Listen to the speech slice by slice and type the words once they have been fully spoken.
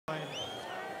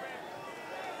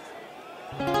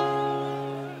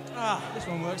This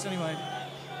one works anyway.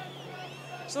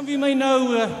 Some of you may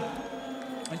know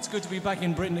it's good to be back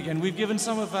in Britain again. We've given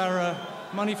some of our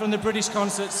money from the British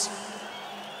concerts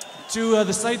to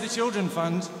the Save the Children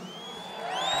Fund.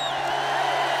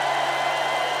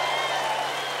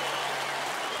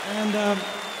 And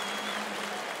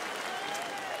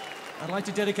I'd like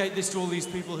to dedicate this to all these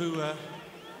people who, to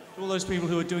all those people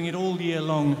who are doing it all year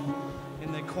long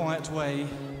in their quiet way.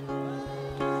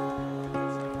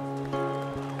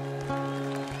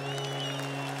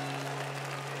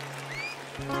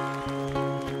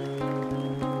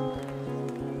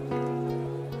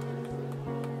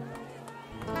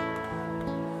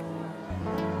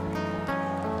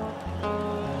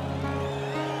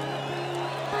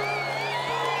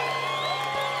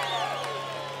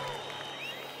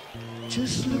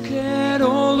 Just look at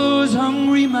all those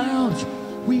hungry mouths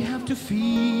we have to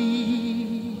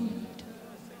feed.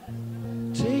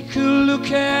 Take a look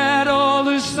at all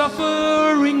the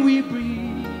suffering we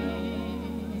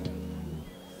breed.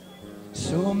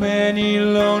 So many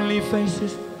lonely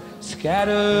faces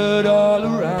scattered all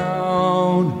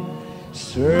around,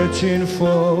 searching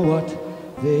for what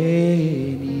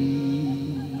they need.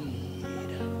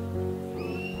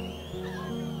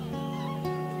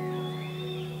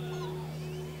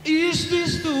 Is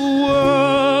this the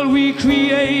world we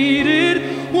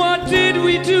created? What did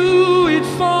we do it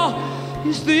for?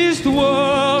 Is this the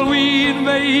world we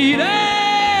invaded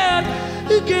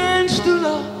against the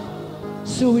law?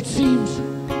 So it seems,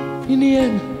 in the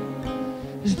end,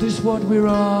 is this what we're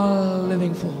all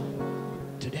living for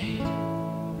today?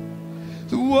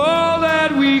 The world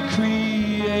that we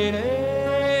created.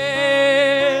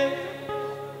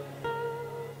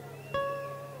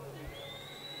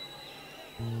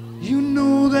 You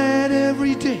know that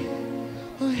every day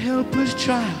a helpless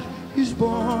child is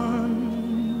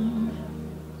born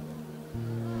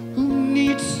who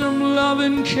needs some love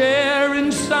and care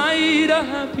inside a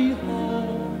happy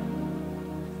home.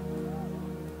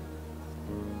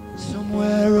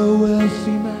 Somewhere a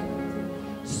wealthy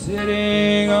man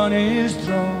sitting on his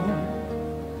throne,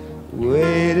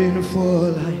 waiting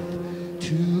for life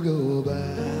to go by.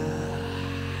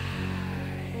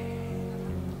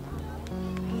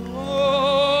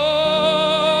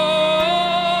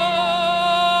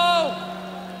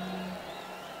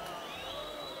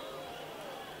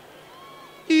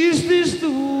 Is this the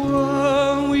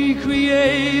world we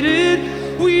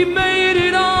created? We made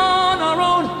it on our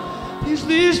own. Is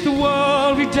this the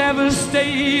world we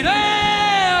devastated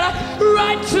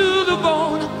right to the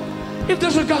bone? If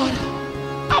there's a God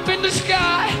up in the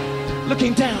sky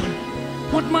looking down,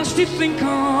 what must he think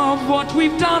of what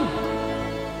we've done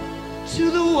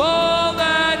to the world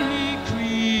that he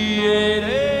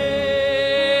created?